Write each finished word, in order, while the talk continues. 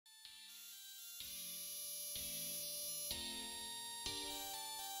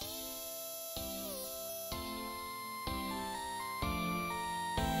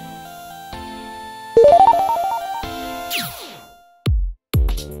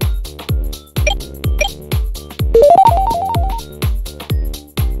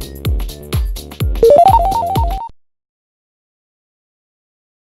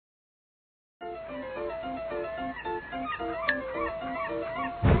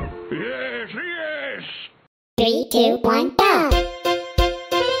yes! 3, 2, 1, go!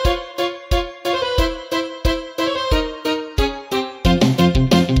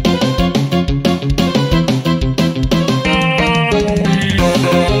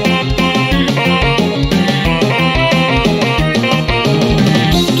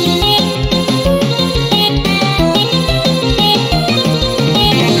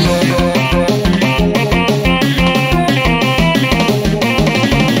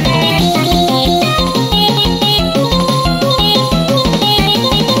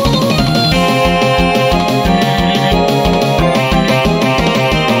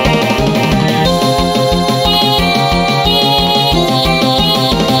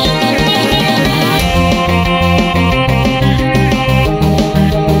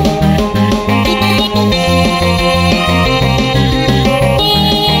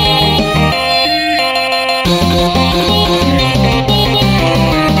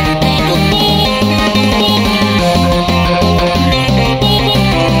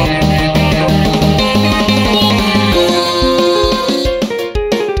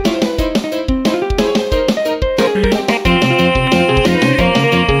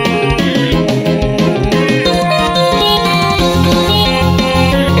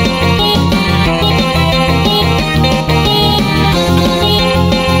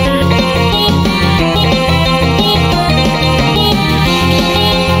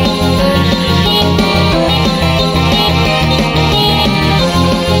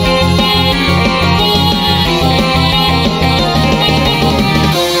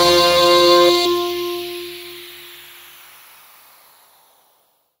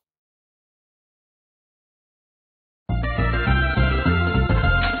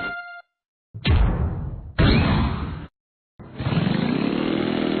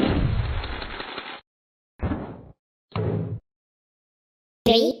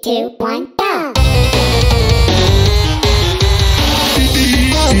 Three, two, one, go!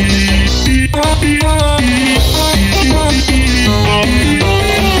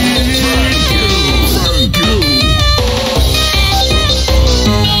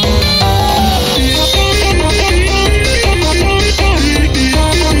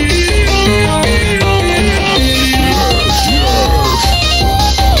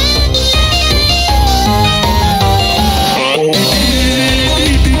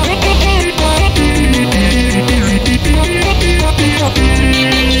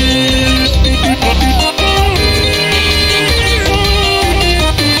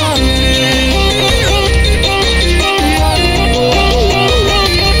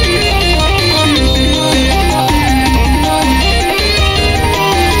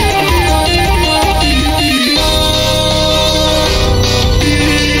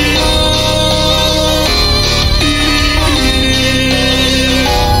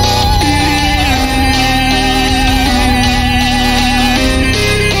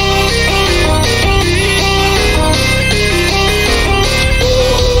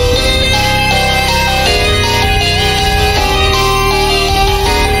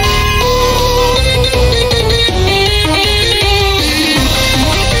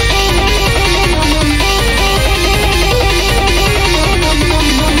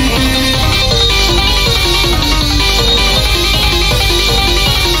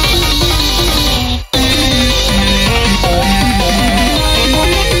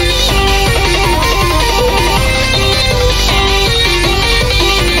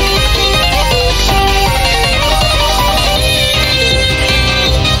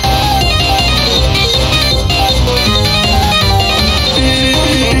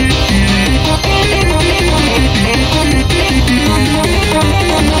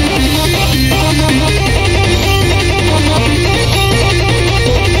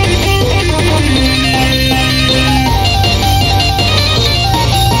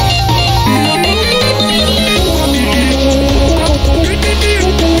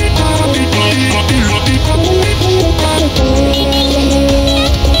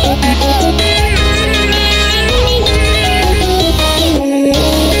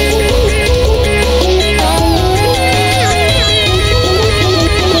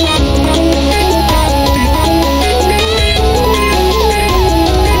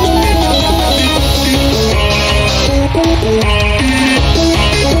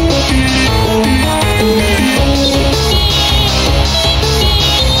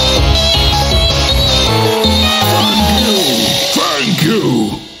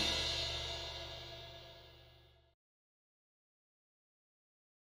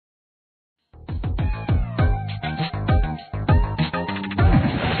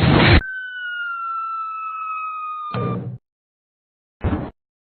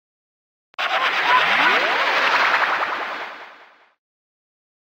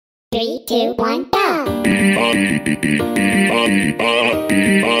 3, 2, 1, go!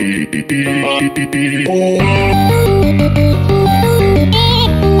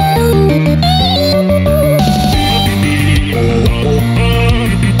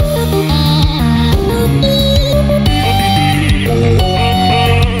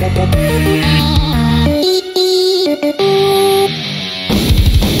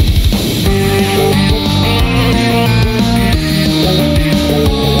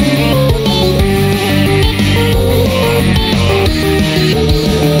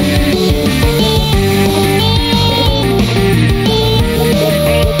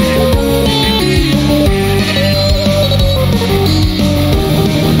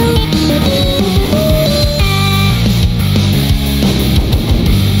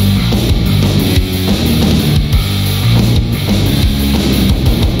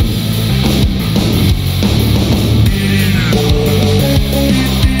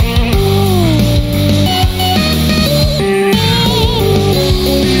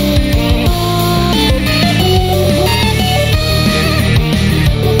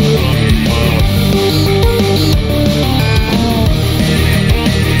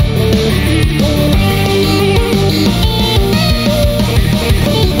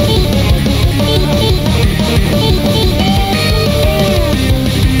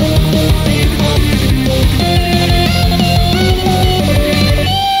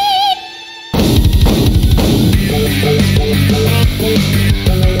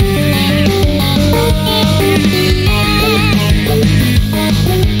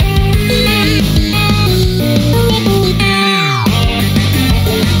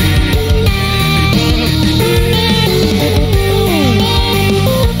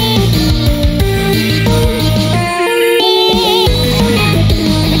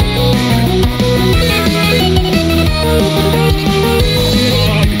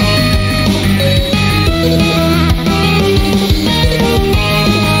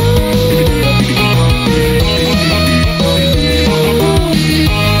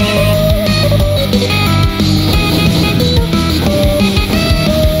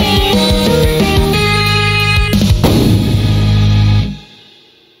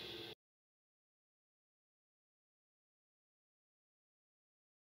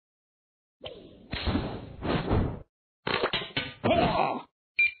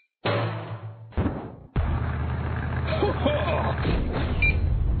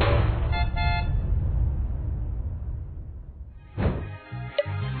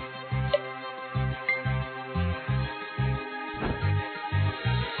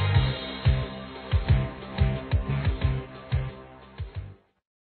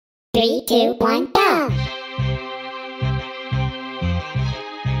 Three, two, one, go!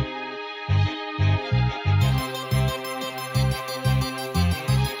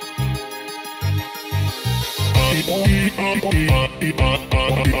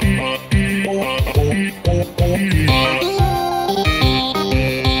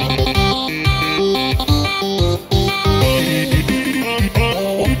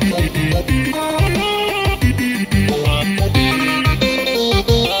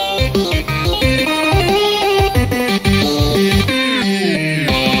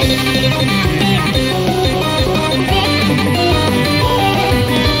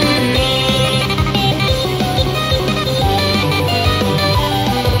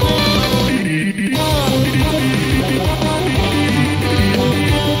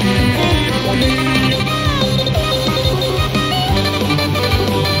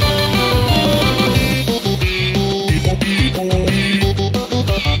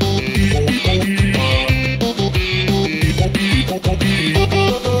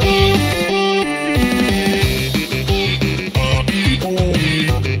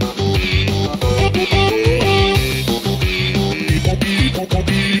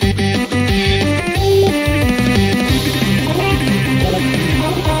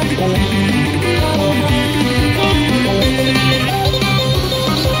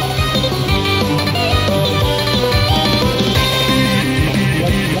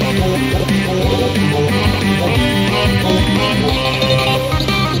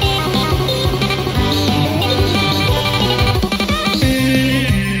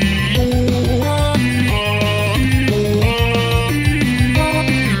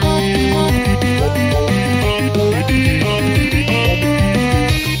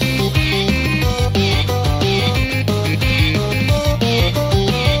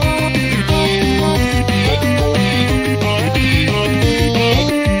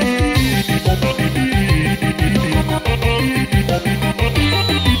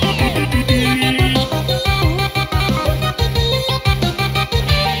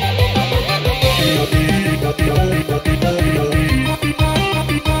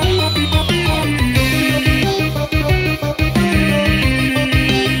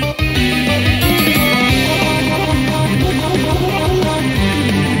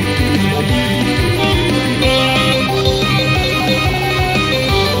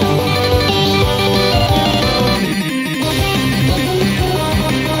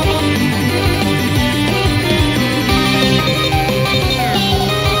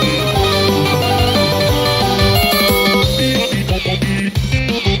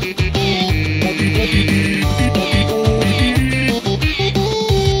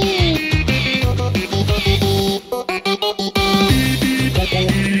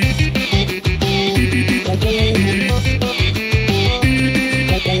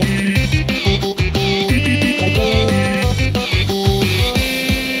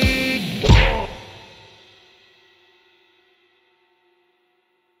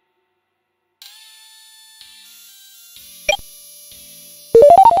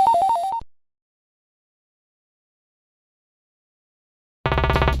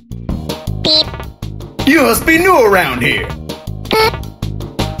 You must be new around here.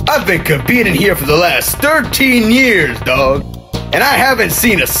 I've been competing here for the last 13 years, dog. And I haven't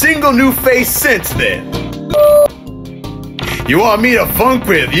seen a single new face since then. You want me to funk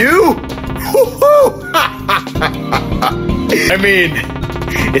with you? I mean,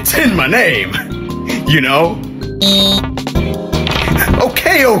 it's in my name, you know?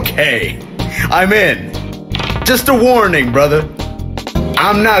 Okay. I'm in. Just a warning, brother.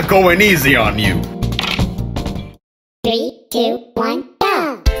 I'm not going easy on you. 3, 2, 1,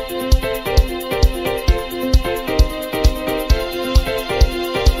 go!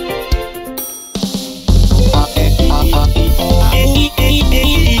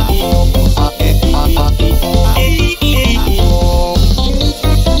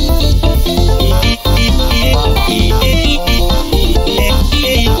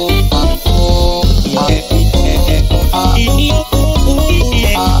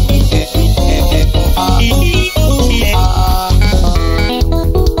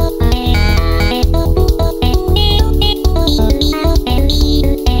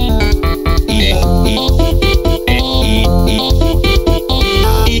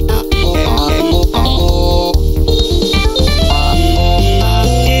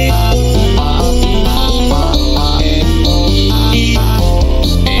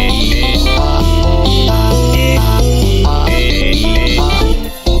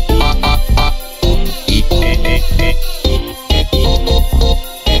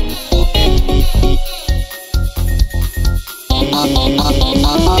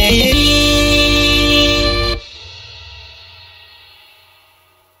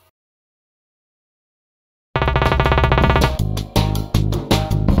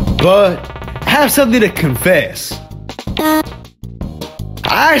 But I have something to confess.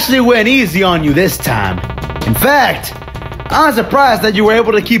 I actually went easy on you this time. In fact, I'm surprised that you were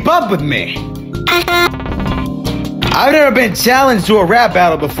able to keep up with me. I've never been challenged to a rap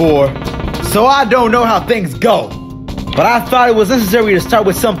battle before, so I don't know how things go. But I thought it was necessary to start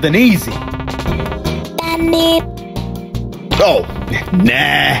with something easy. Oh,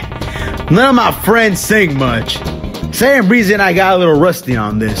 nah. None of my friends sing much. Same reason I got a little rusty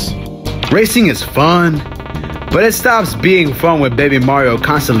on this. Racing is fun, but it stops being fun when Baby Mario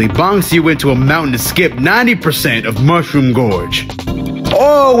constantly bonks you into a mountain to skip 90% of Mushroom Gorge.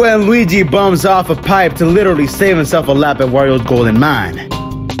 Or when Luigi bums off a pipe to literally save himself a lap at Wario's Golden Mine.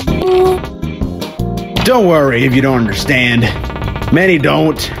 Don't worry if you don't understand. Many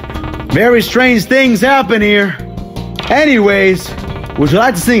don't. Very strange things happen here. Anyways, would you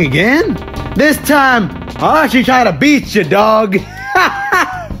like to sing again? This time, I'll actually try to beat you, dog.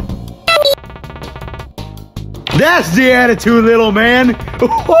 That's the attitude, little man.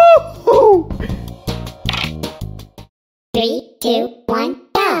 3, 2, 1,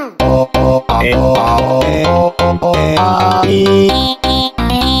 go!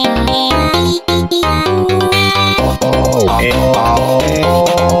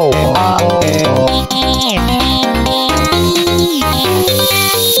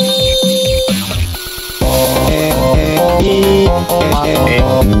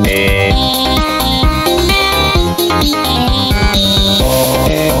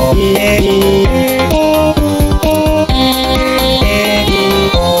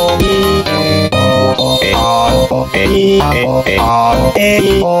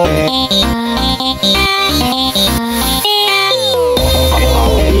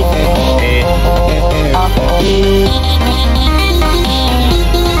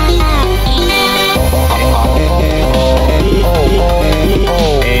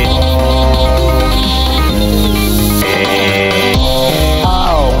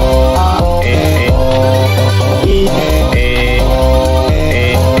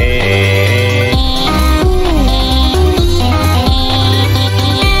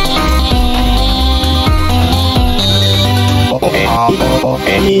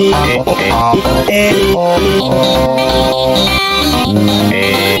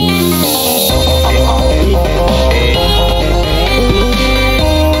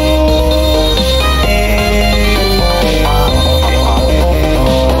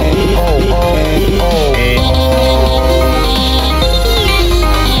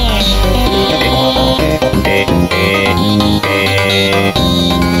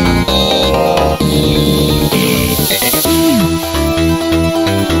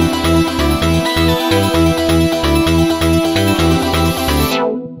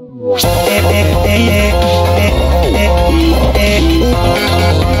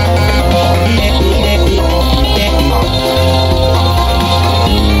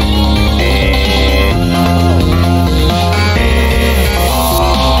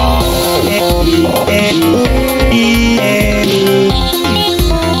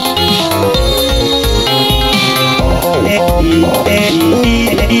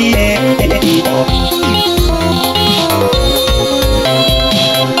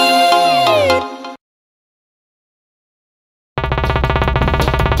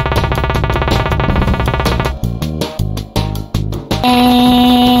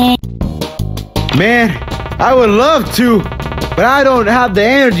 Man, I would love to, but I don't have the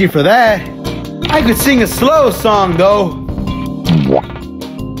energy for that. I could sing a slow song though.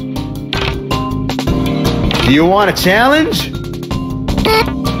 Do you want a challenge?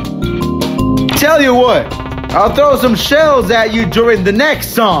 Tell you what, I'll throw some shells at you during the next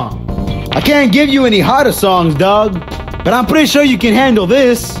song. I can't give you any hotter songs, dog, but I'm pretty sure you can handle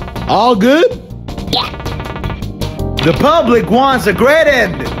this. All good? Yeah. The public wants a great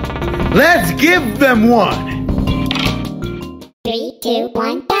ending. Let's give them one. 3, 2,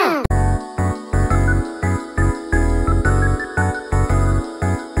 1, go.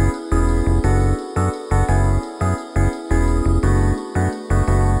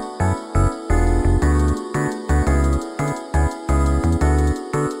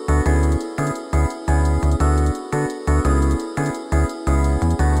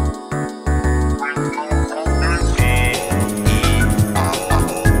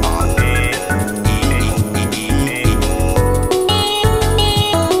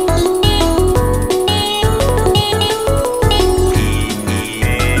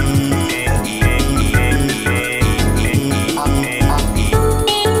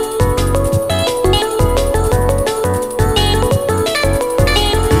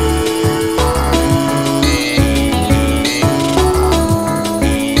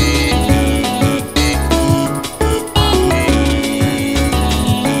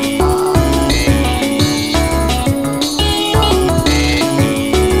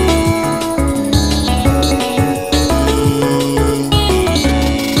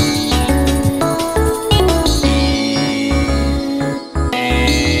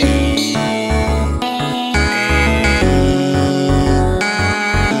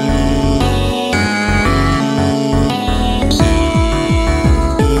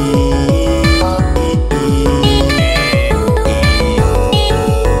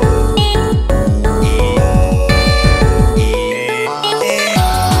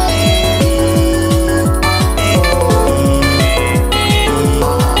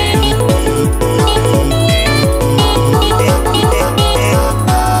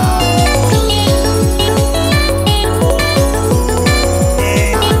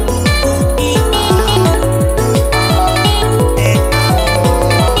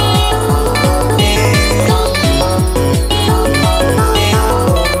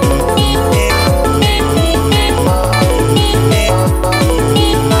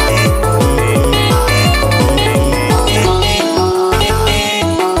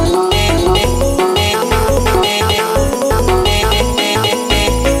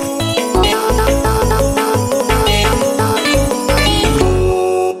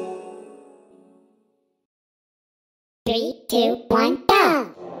 Three, two, one,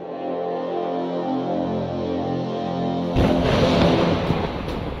 go!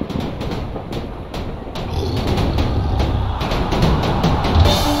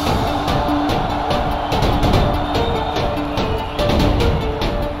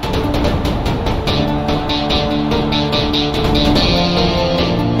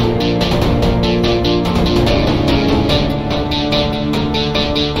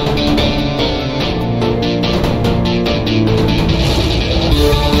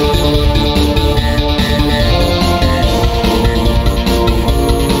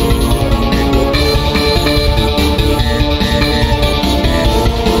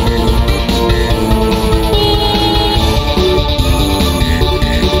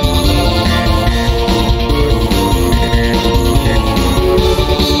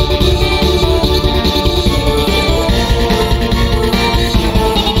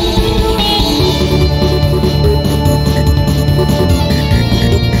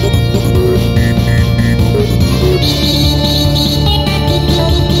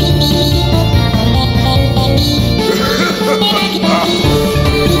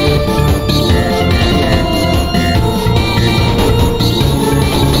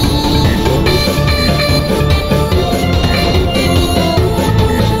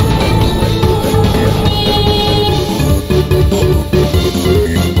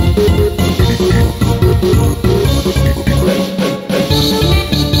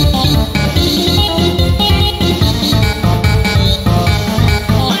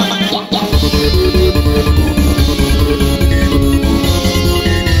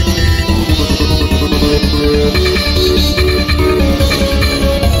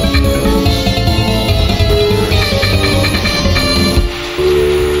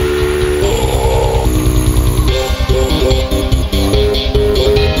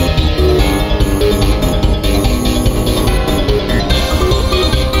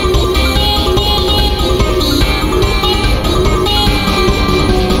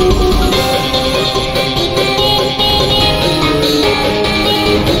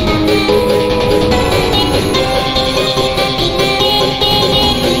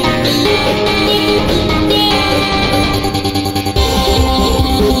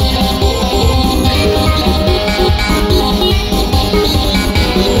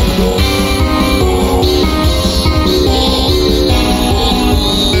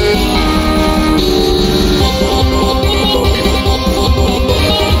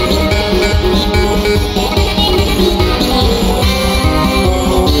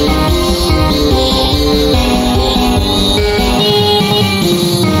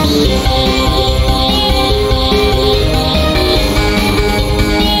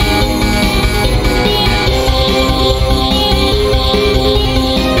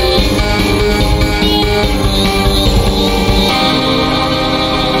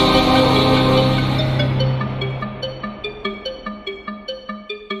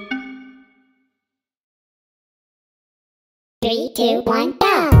 2, 1,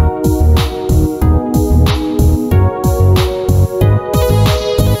 go!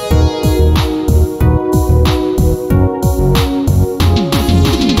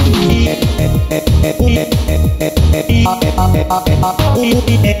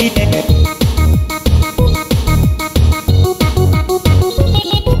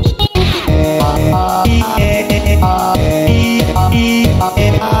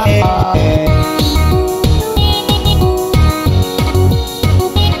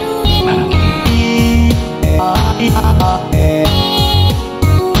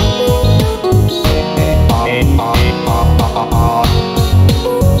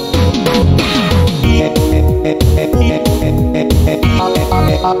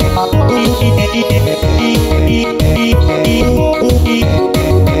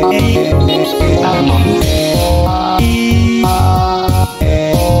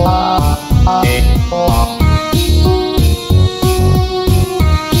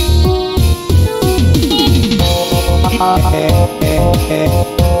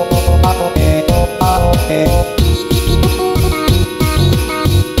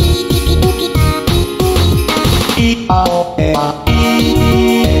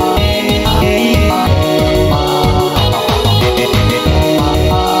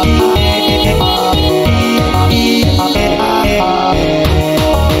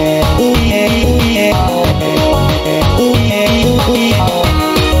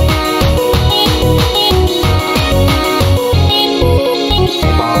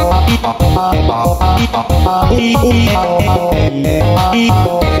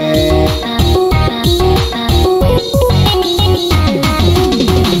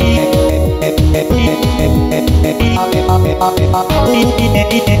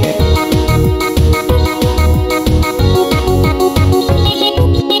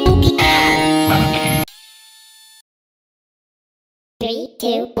 Three,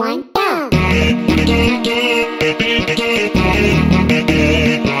 two, one, go!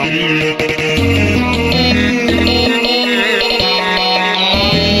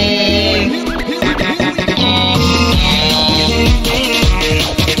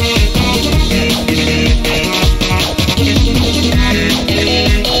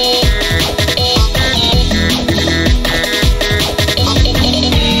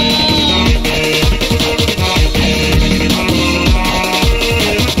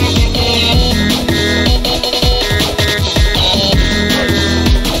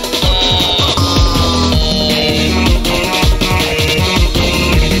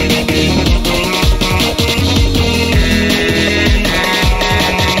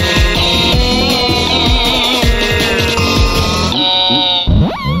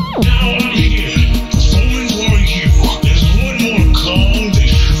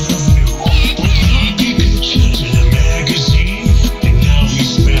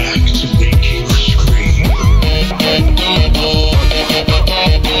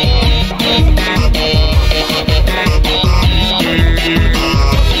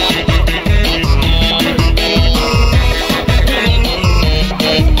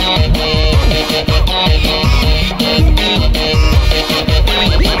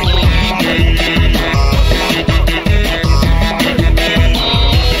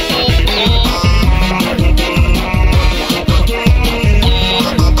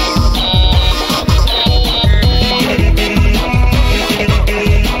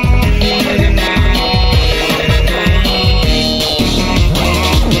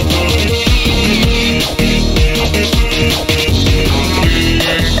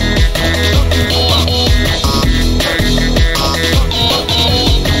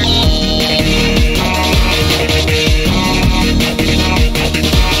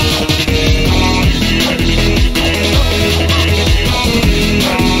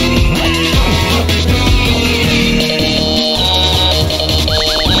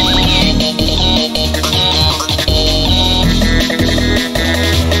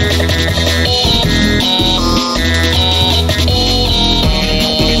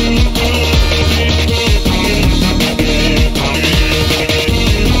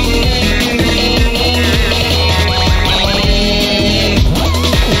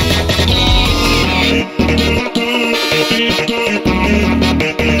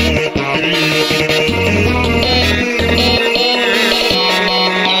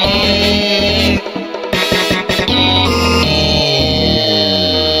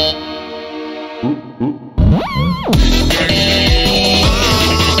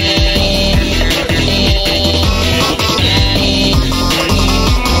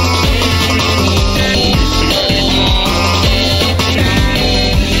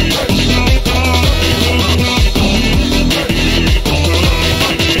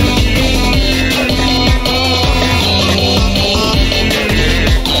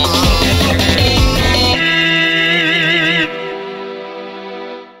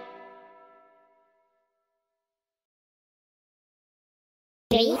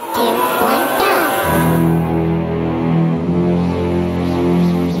 3, 2, 1, go!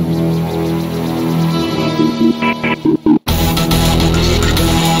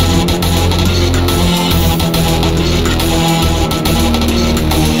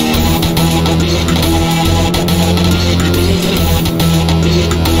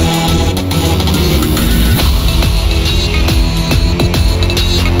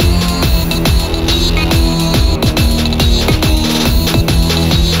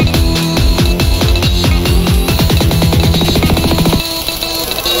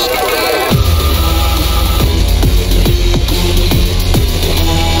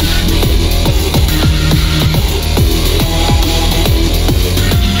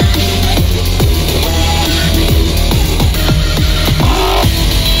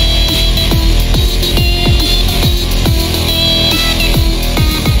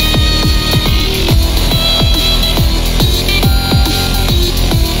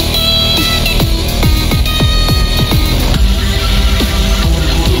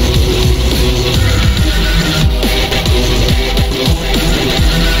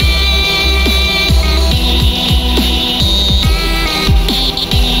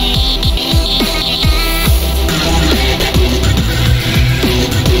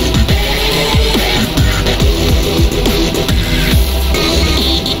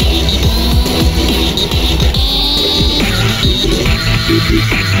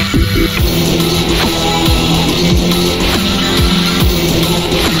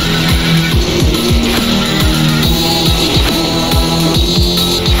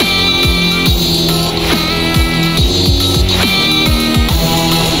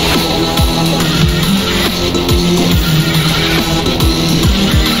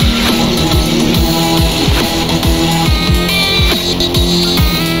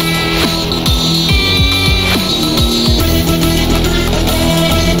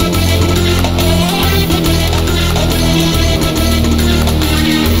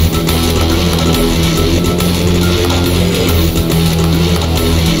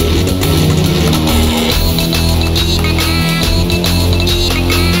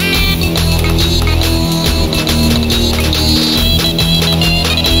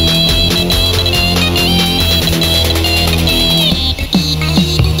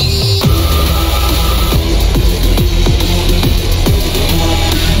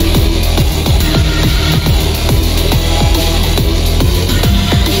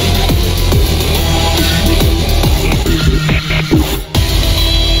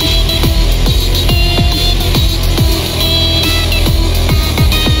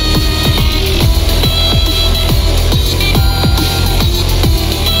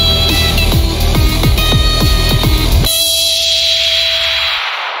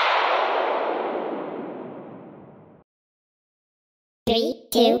 Three,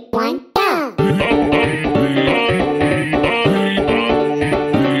 two, one, go!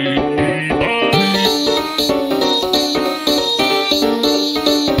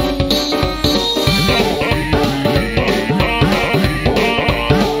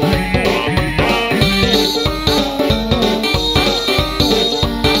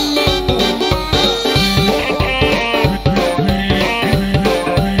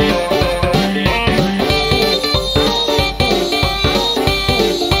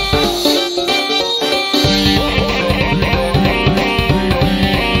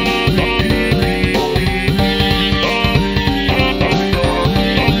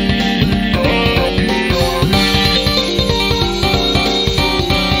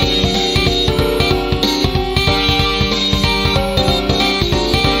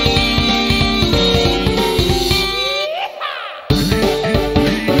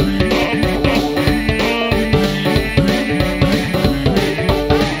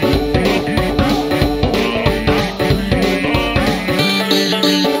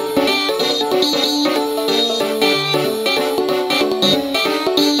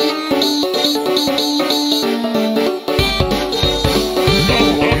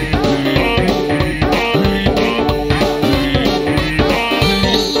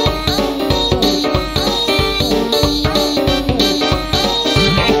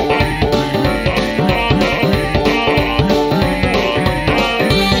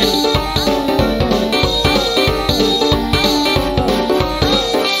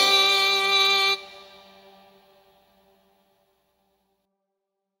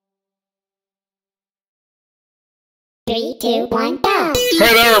 Three, two, one, go!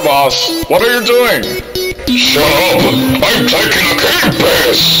 Hey there, boss. What are you doing? Shut up! I'm taking a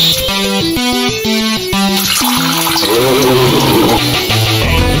Kingpiss!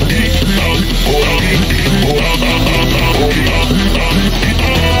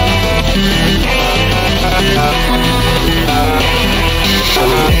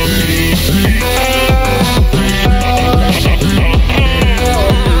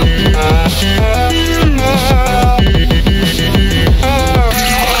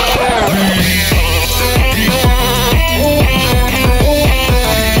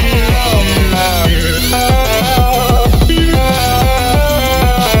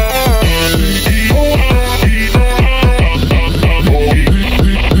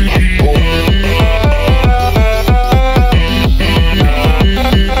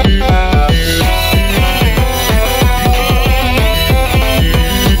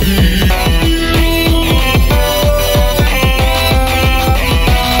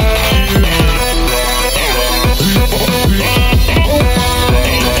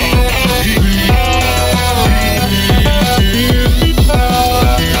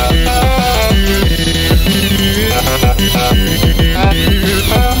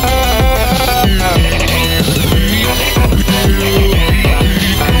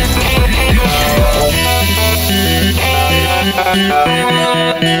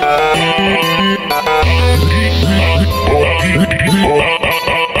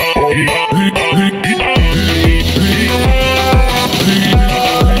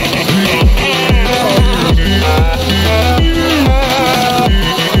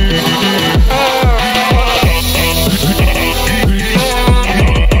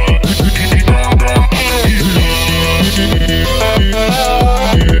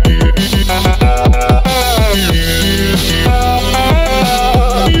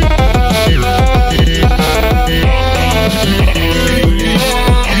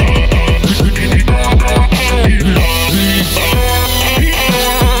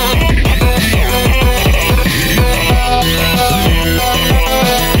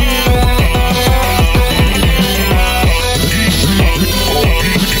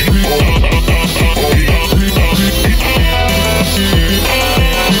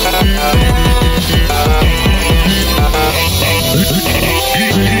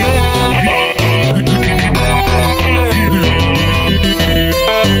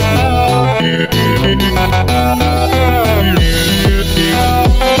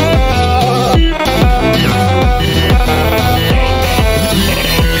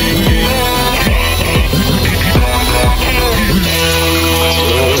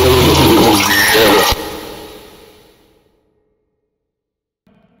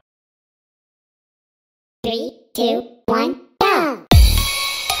 3, 2, 1, go!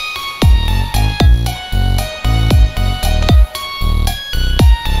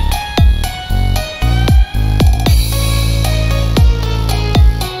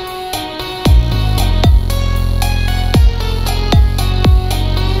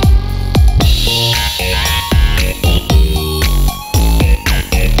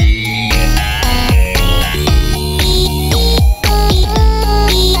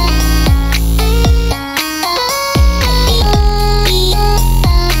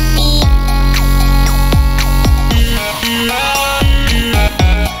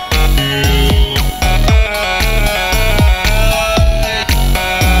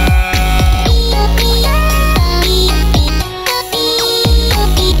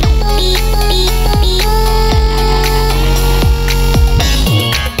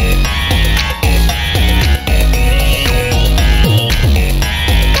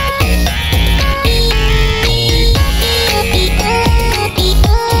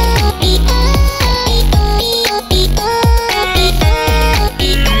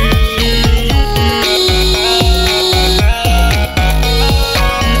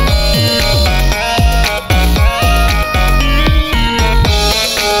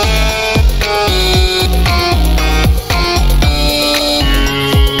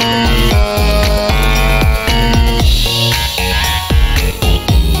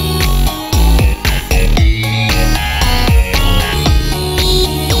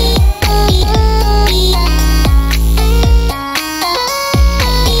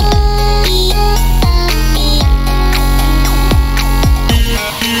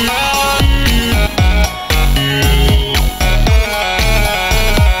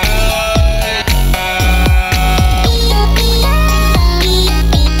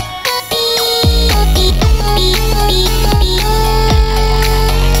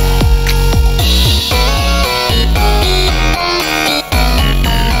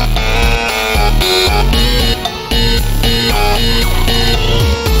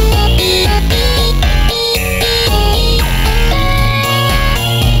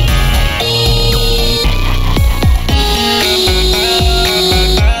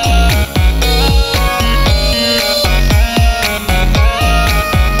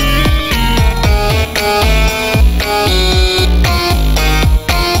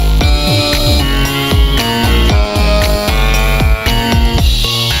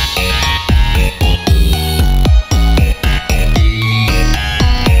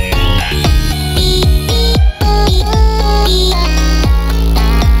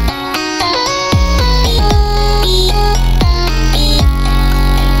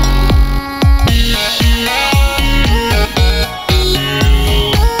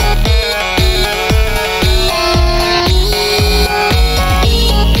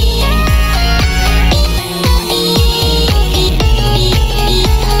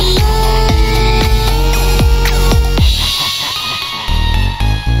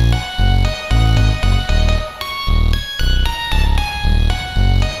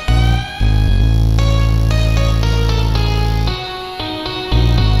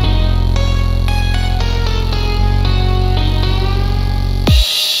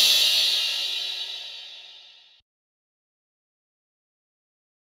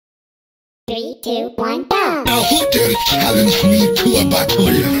 Three, two, one, go! Now who dare challenge me to a battle?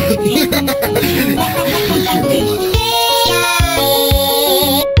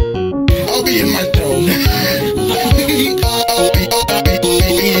 I'll be in my throne.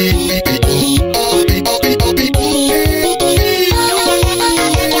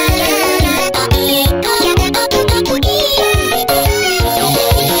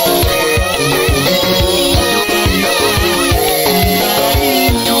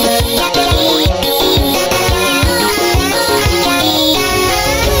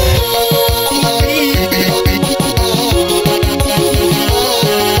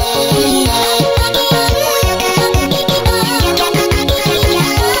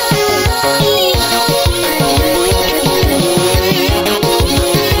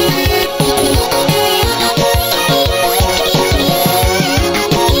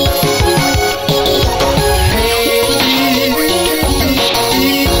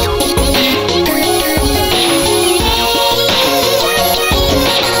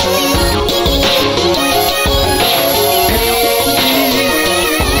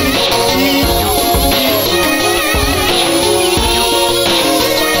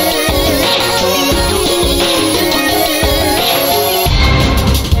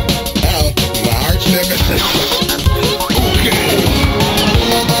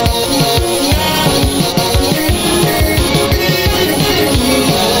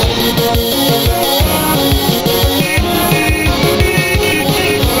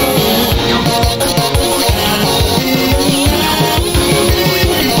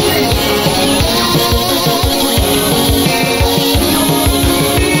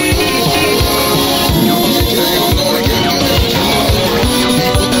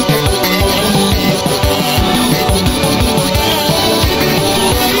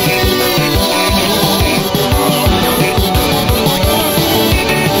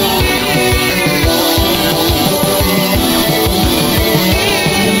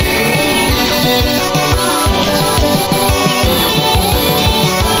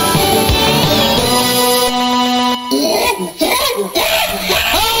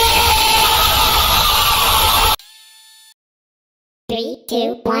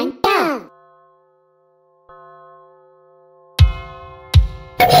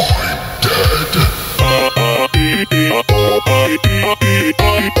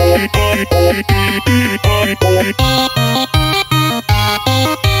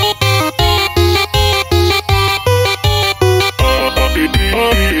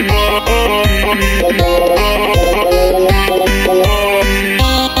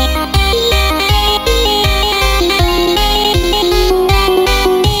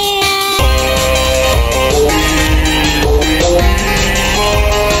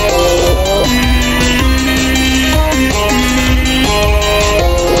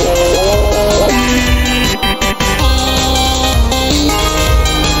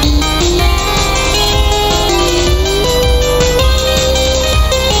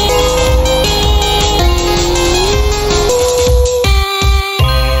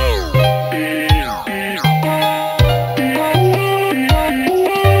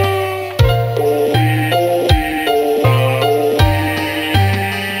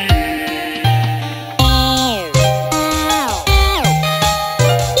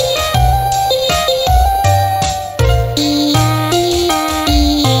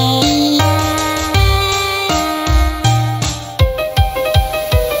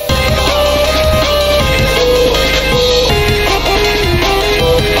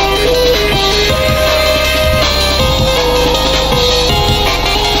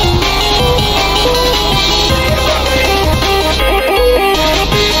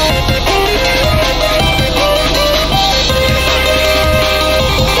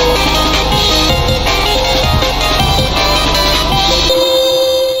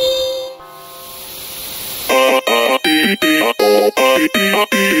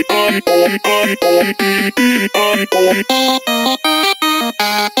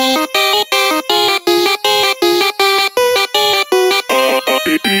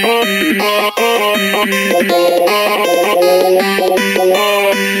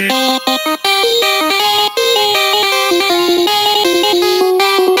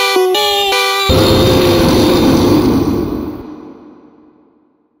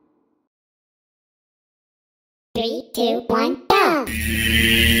 Three, two, one, go!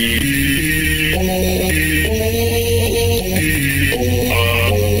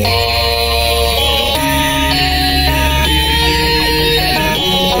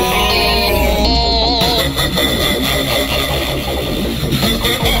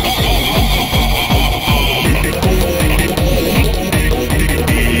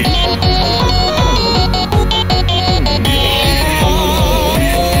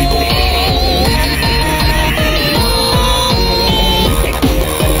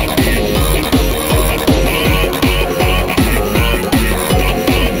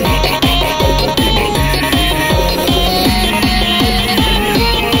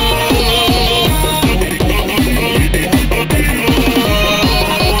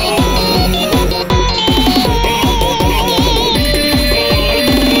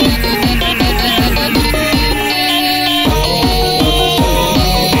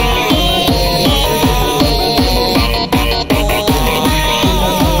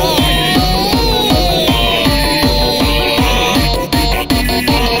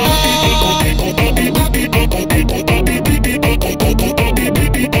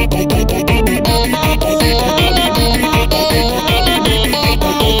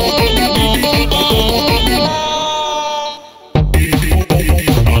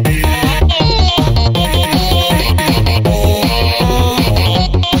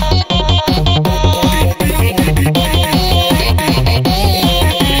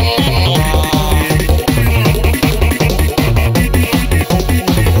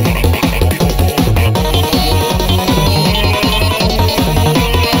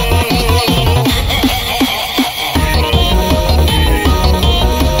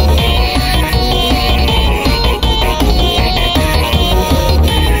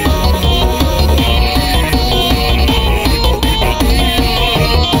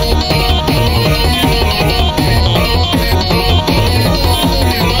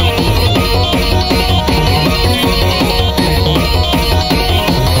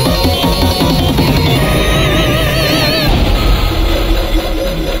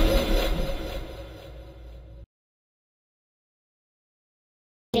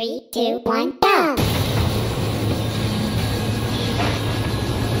 Three, two, one, go!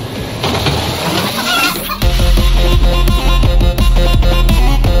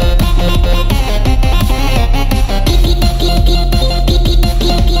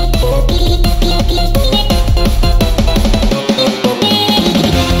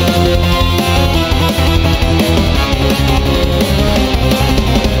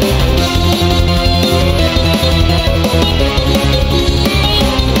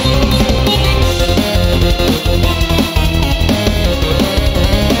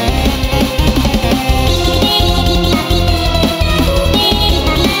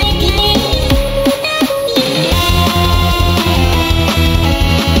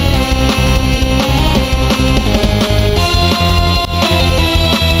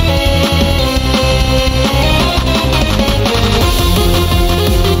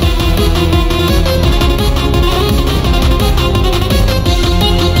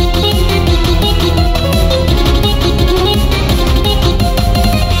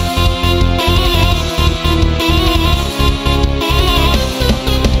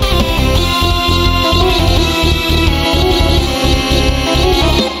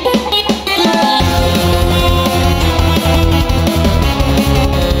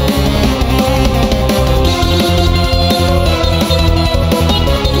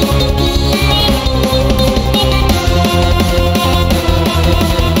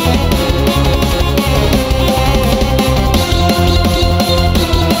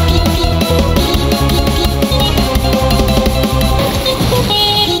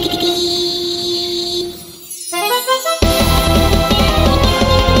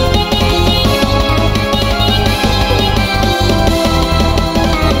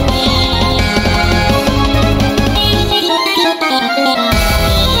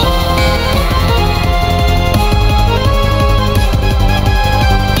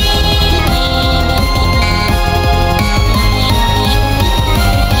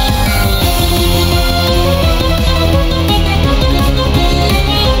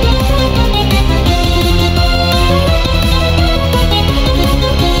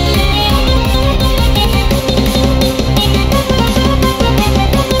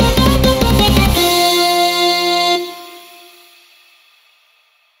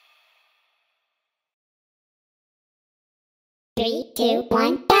 3, 2,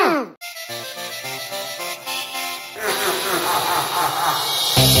 1, go!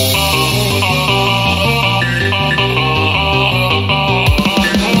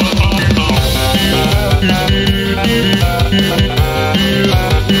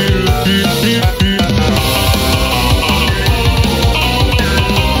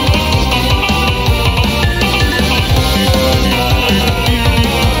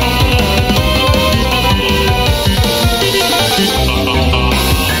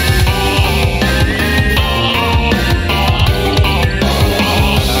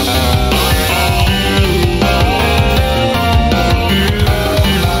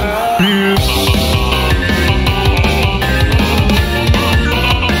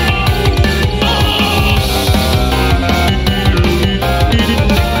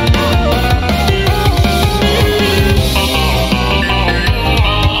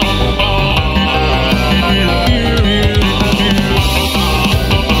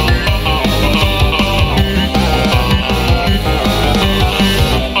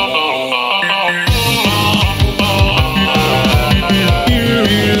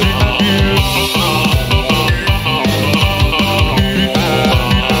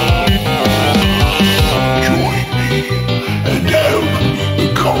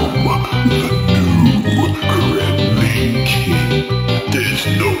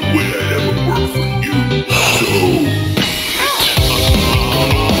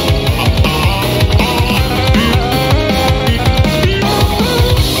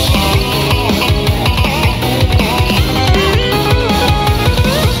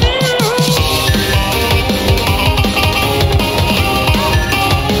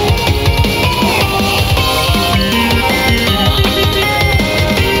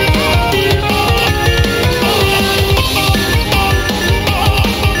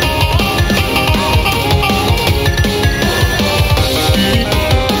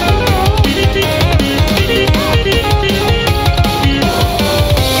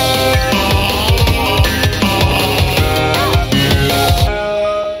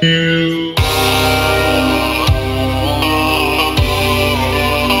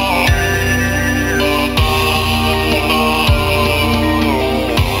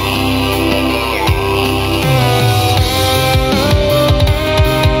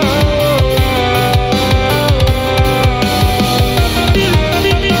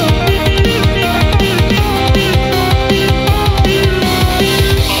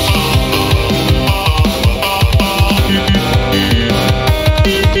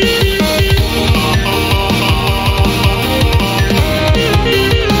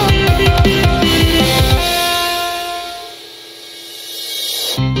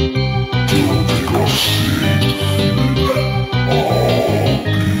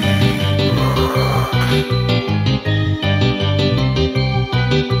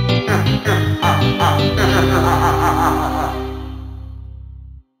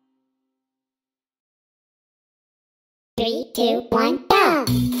 Three, two, one, go!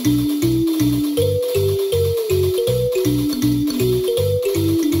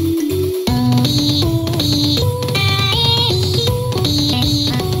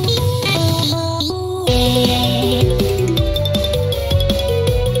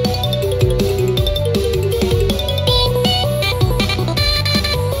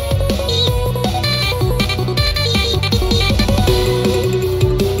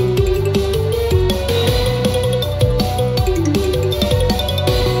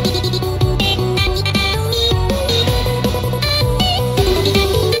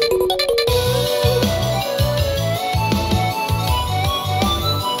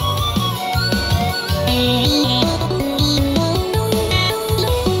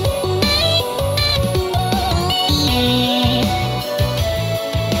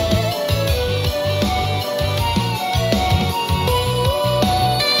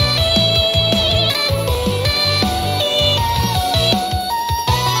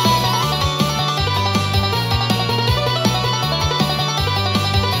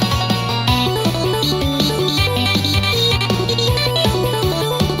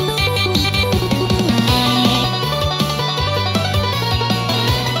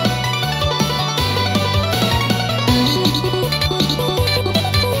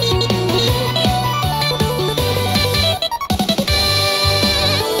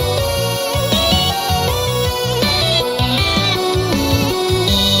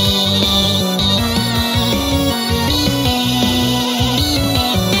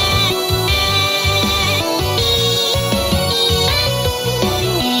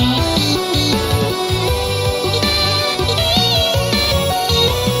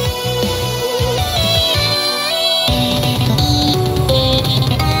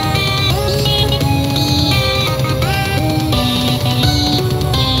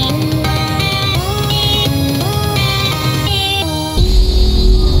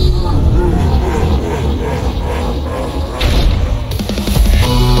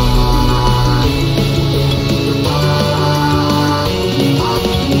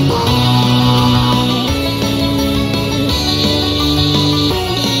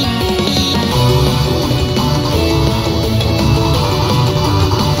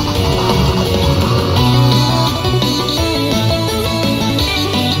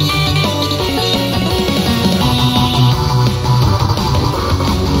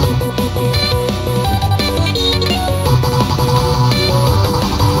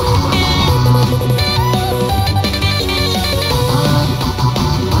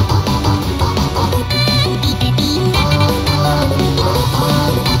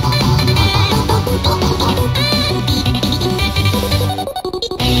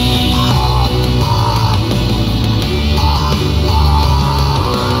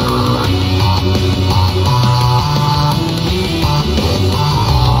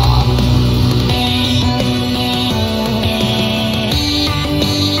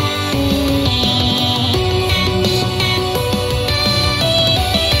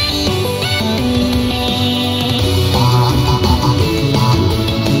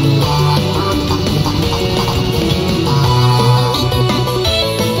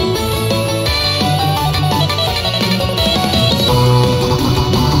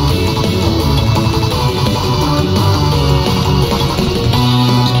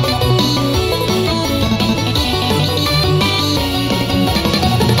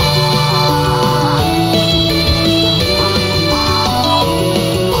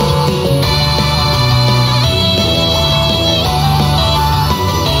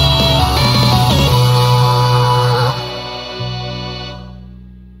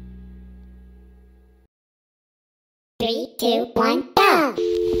 3, 2, 1, go!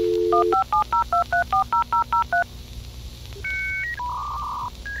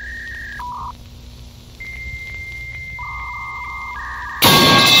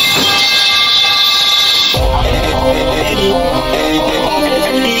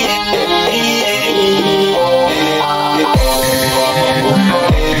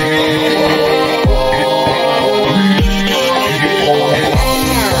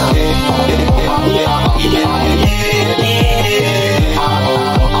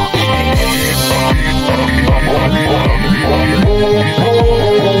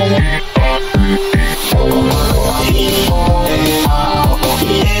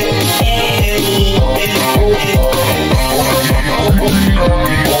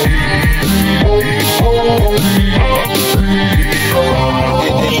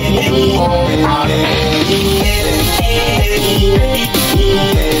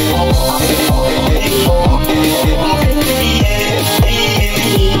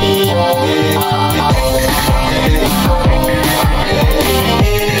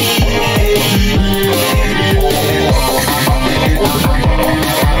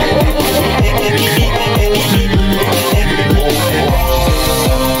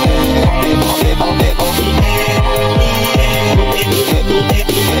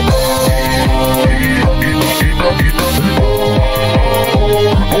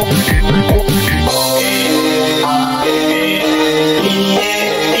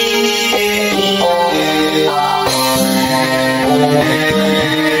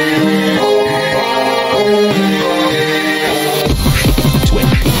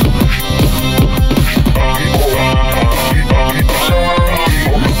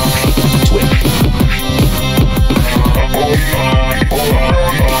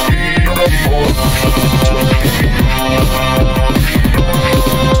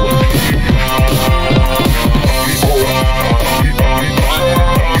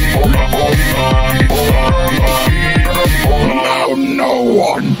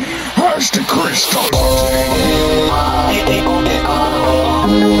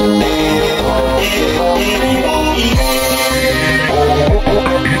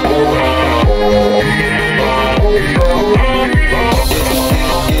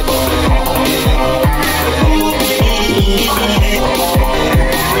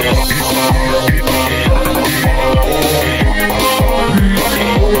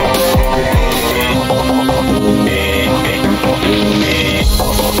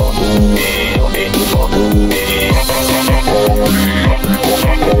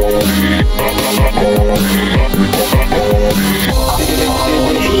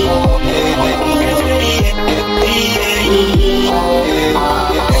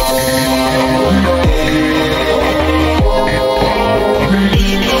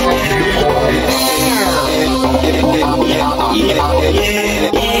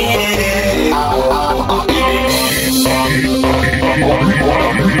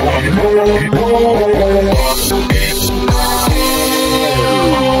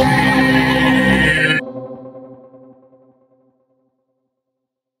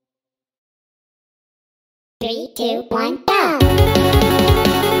 Three, two, one, go!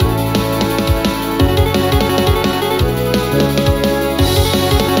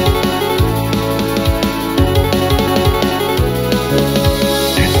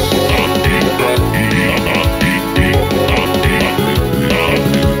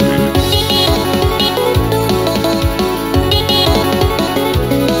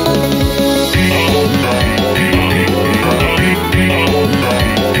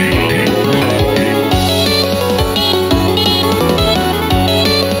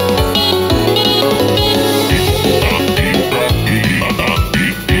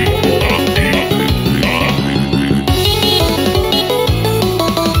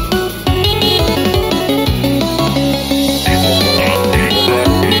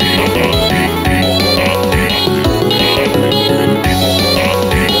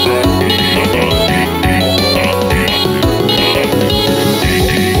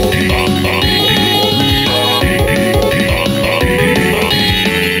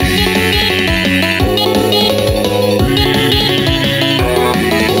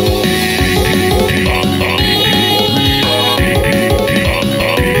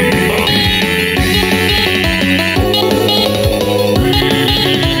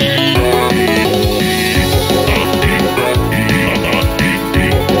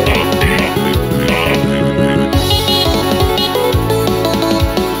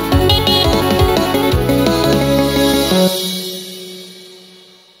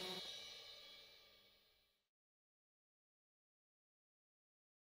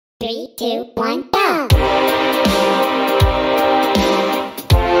 Three, two, one, go!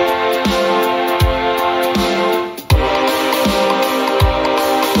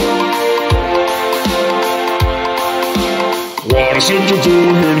 seem to do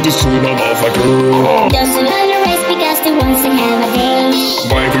here this tune I'm off like her. Doesn't matter race because they want to have a day.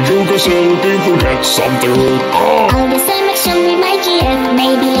 Baby, you can still forget something. I'll do some action with my GF,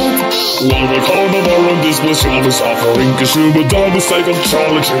 maybe later. While we call the bar on this was always offering consumer down the side of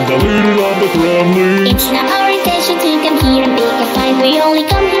Charlie and the leader of the Kremlin. It's not our intention to come here and pick a fight. We only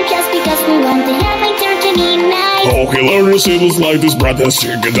come here just because we want to have a turkey night. Oh, hilarious, it was like this brat has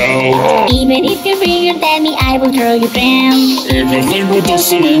taken down. Even if you're bigger than me, I will throw you down. If you think with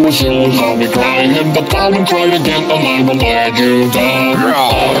destiny was yours, I'll be crying him the down and try again, and I will let you down.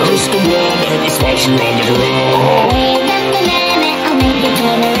 I'll just come on and smash you on the ground. Wait that banana, I'll make you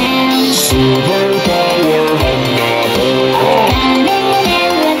turn around. Superpower on the board.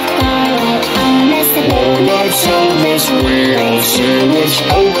 Life's almost real, see what's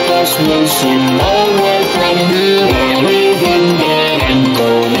hopeless, missing nowhere from here. I live in that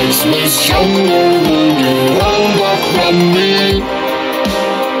angle, makes me stronger when you hold up from me.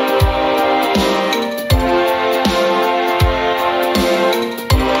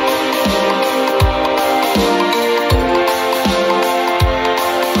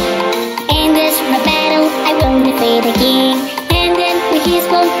 And this my battle, I will defeat the king. And then with his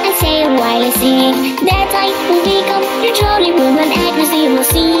bow, I say while I sing. That I will become your jolly woman, Agnes, you will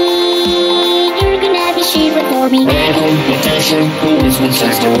see. You're gonna be shivering for me. A competition, who is will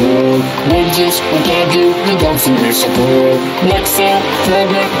chase the world? Wages will guide you, you don't see me support. Like Sam,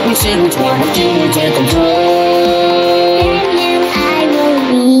 program, we'll see which one will you take control. And then I will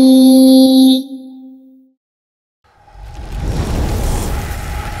be.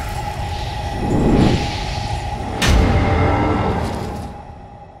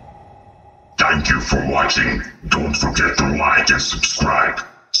 Thank you for watching. Don't forget to like and subscribe.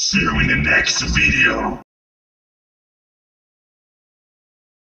 See you in the next video.